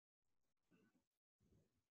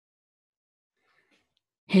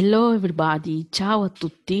Hello everybody, ciao a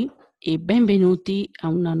tutti e benvenuti a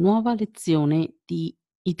una nuova lezione di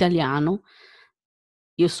italiano.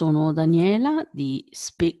 Io sono Daniela di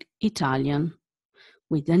Speak Italian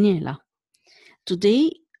with Daniela.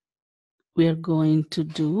 Today we are going to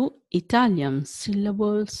do Italian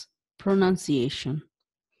syllables pronunciation.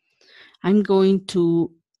 I'm going to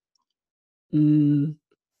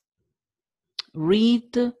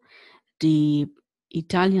read the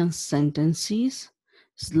Italian sentences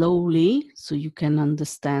slowly so you can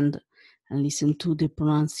understand and listen to the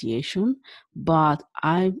pronunciation, but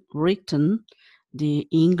I've written the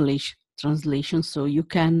English translation so you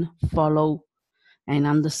can follow and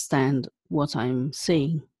understand what I'm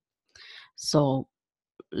saying. So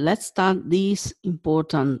let's start this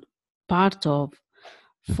important part of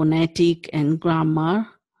phonetic and grammar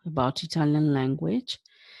about Italian language,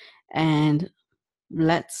 and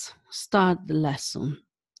let's start the lesson.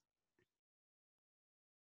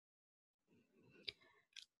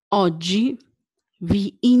 Oggi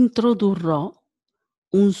vi introdurrò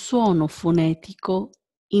un suono fonetico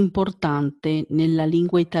importante nella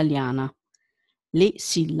lingua italiana, le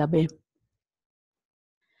sillabe.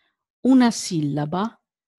 Una sillaba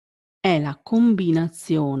è la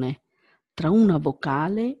combinazione tra una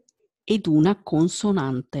vocale ed una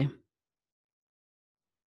consonante.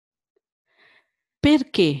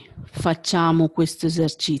 Perché facciamo questo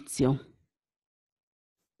esercizio?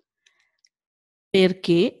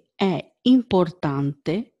 Perché è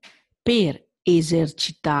importante per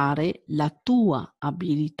esercitare la tua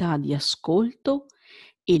abilità di ascolto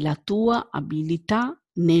e la tua abilità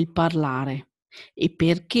nel parlare e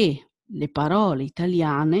perché le parole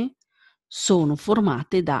italiane sono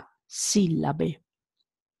formate da sillabe.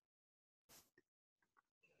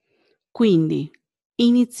 Quindi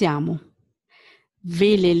iniziamo.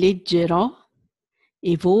 Ve le leggerò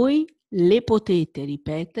e voi le potete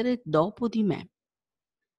ripetere dopo di me.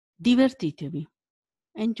 Divertitevi.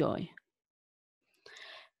 Enjoy.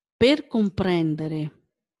 Per comprendere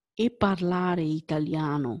e parlare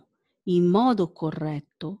italiano in modo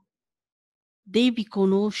corretto, devi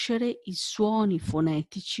conoscere i suoni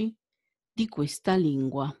fonetici di questa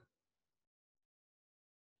lingua.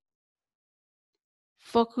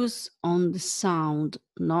 Focus on the sound,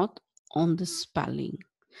 not on the spelling.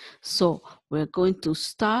 So we're going to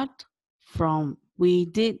start from, we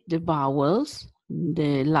did the vowels in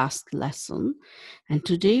the last lesson, and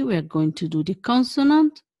today we're going to do the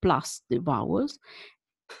consonant plus the vowels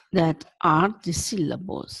that are the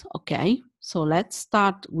syllables, okay? So let's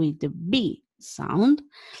start with the B sound.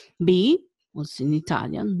 B, also in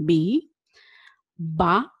Italian, B,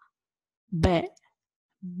 ba, be,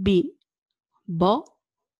 bi, bo,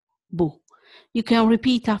 bu. You can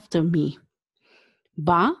repeat after me.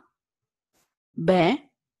 Ba, be,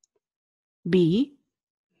 bi,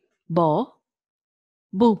 bo,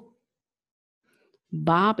 bu.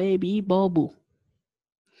 Ba, be, bi, bo, bu.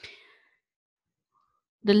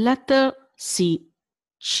 The letter C,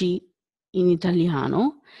 C in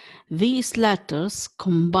Italiano, these letters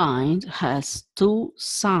combined has two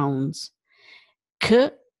sounds,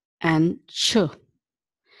 K and Ch.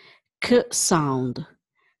 K sound,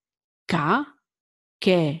 Ka,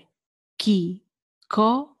 Ke, Ki,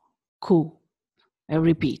 Ko, Ku. I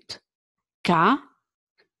repeat, Ka,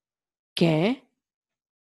 Ke,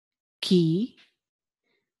 Ki,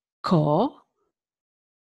 Ko,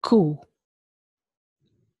 Ku.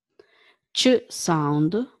 Ch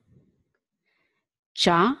sound,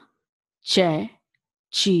 Cha, Che,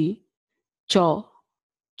 Chi, Cho,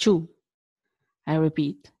 Chu. I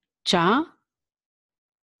repeat, Cha,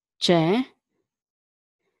 Che,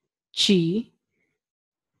 Chi,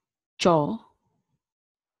 Cho,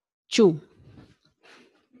 Chu.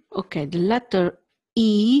 Okay, the letter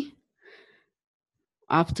E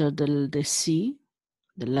after the C,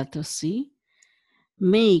 the letter C,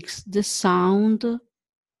 makes the sound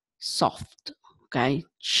soft, okay?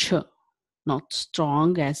 Ch, not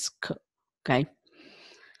strong as K, okay?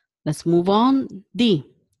 Let's move on. D.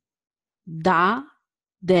 Da,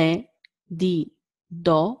 de, di,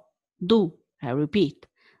 do, du. I repeat.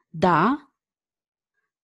 Da,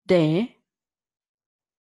 de,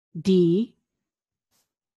 di,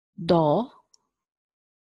 do,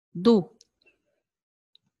 du.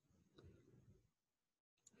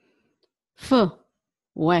 F,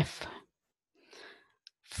 wef.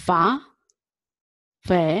 Fa,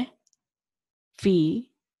 fe, fi,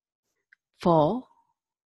 fo,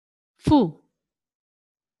 fu.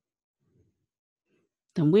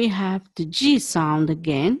 Then we have the G sound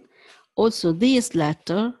again. Also, this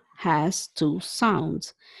letter has two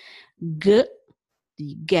sounds. G,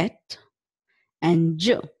 the get, and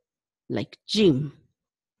J, like gym.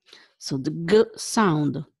 So the G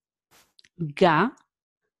sound. Ga,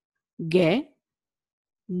 ge,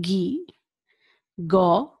 gi,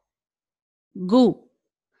 go, gu.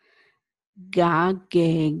 Ga, ge,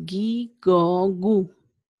 gi, go, gu.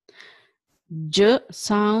 J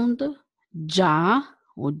sound. Ja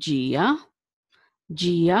or gia,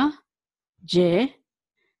 gia, je,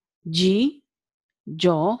 ji,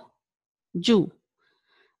 jo, ju.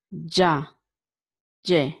 Ja,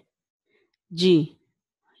 je, ji,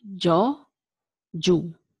 jo,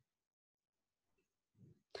 ju.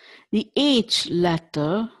 The H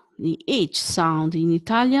letter, the H sound in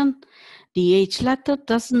Italian, the H letter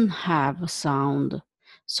doesn't have a sound.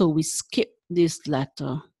 So we skip this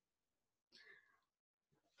letter.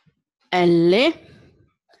 L,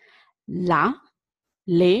 la,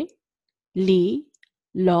 le, li,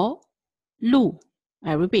 lo, lu.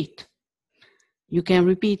 I repeat. You can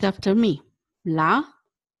repeat after me. La,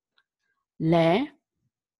 le,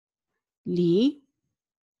 li,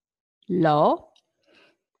 lo,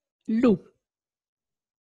 lu.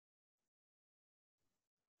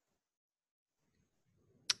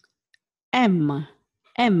 M,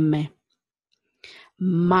 M.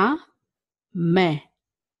 Ma, me,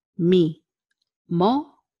 mi,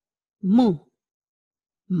 mo, mu.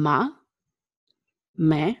 Ma,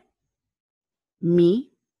 me,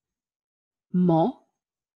 mi, mo,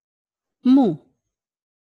 mu.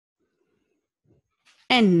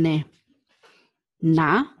 N,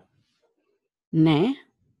 na, ne,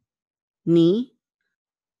 ni,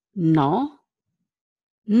 no,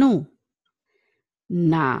 nu.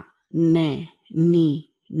 Na, ne,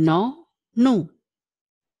 ni, no, nu.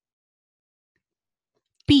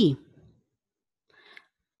 P,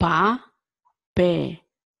 pa, pe,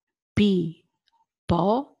 pi,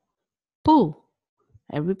 po, pu.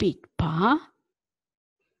 I repeat. Pa,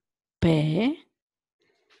 pe,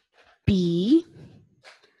 pi,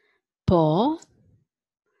 po,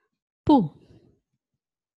 pu.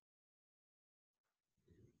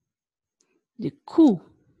 The Q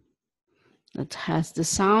that has the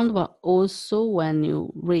sound, but also when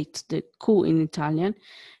you read the Q in Italian,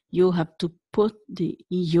 you have to put the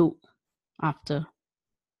U after.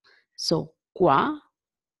 So, qua,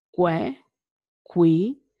 que,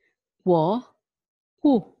 qui, quo,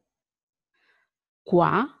 cu.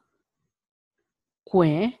 Qua,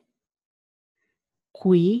 que,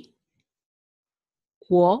 qui,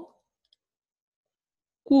 quo,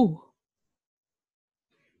 cu.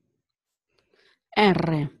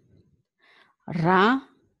 R, ra,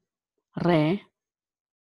 re,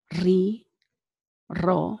 ri,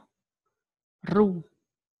 ro, ru.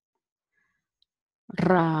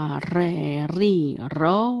 Ra, re, ri,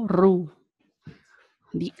 ro, ru.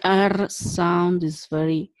 The R sound is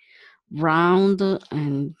very round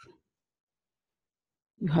and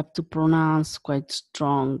you have to pronounce quite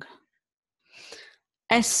strong.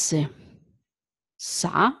 S,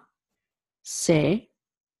 sa, se,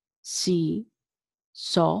 si,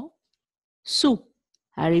 so, su.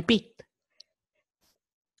 I repeat.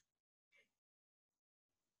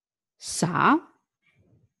 Sa,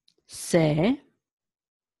 se,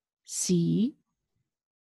 si,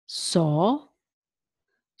 so,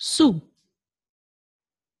 su.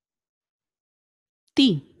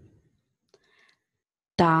 Ti,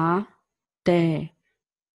 ta, te,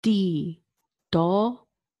 ti, to,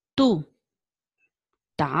 tu.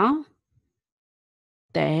 Ta,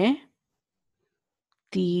 te,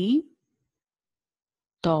 ti,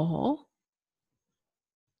 to,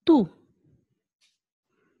 tu.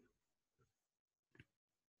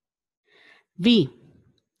 Vi,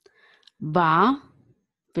 va,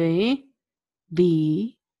 ve,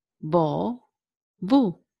 vi, vo,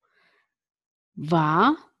 vu.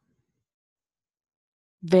 Va,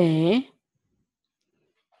 ve,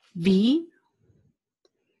 vi,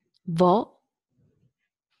 vo,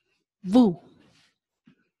 vu.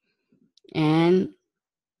 And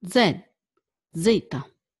Z, zeta.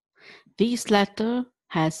 This letter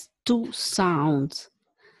has two sounds,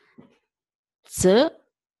 Z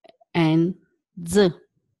and Z.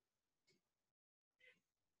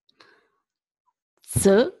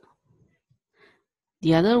 Z.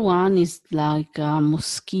 The other one is like a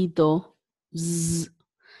mosquito, Z.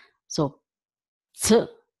 So, Z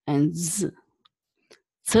and Z.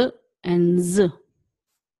 Z and Z.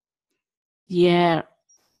 The air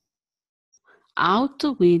out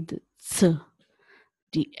with Z.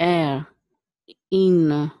 The air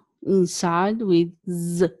inside with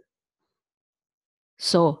Z.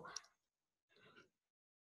 So,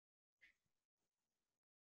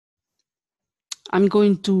 I'm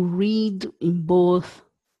going to read in both.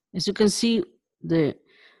 As you can see, the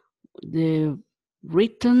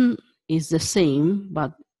written is the same,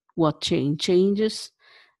 but what changes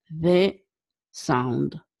the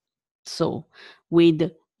sound. So with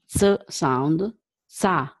the sound,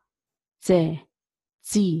 sa, ze,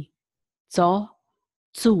 zi, zo,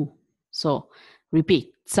 zu. So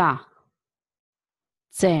repeat, za,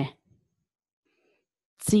 ze,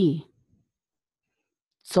 zi,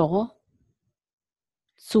 zo,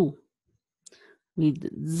 zu. With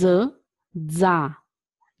z, za,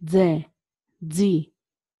 ze, zi,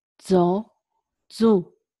 zo,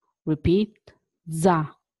 zu. Repeat,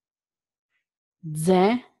 za,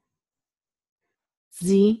 ze,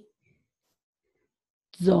 zi,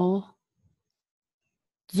 zo,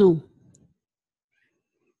 zu.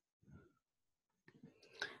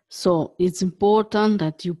 So it's important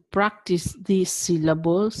that you practice these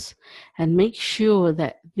syllables and make sure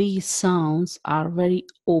that these sounds are very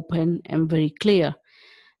open and very clear.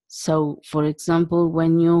 So, for example,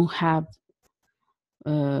 when you have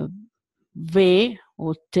ve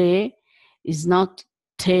or te, is not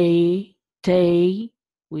te,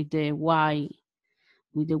 with the y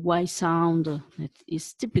sound that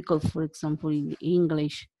is typical, for example, in the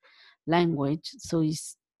English language. So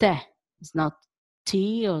it's te, it's not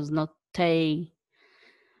t or it's not te.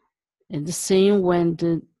 And the same when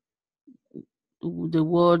the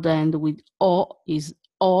word end with o is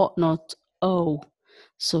o, not o.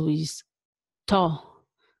 So it's to,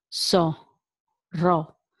 so,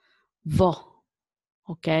 ro, vo.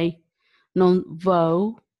 Okay, non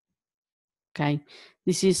vo. Okay,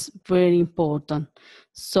 this is very important.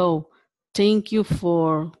 So thank you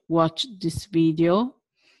for watching this video.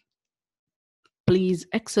 Please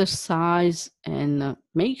exercise and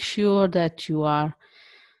make sure that you are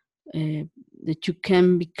that you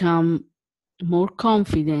can become more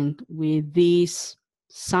confident with these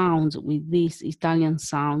sounds, with these Italian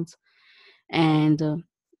sounds. And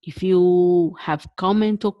if you have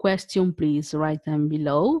comment or question, please write them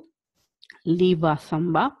below. Leave a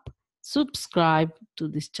thumb up, subscribe to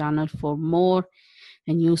this channel for more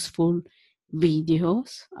and useful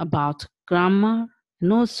videos about grammar,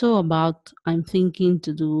 and also about, I'm thinking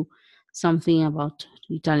to do something about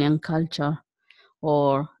Italian culture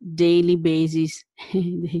or daily basis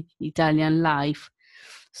the Italian life.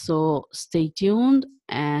 So stay tuned,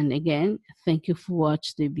 and again, thank you for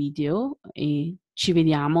watching the video e ci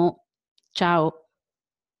vediamo. Ciao!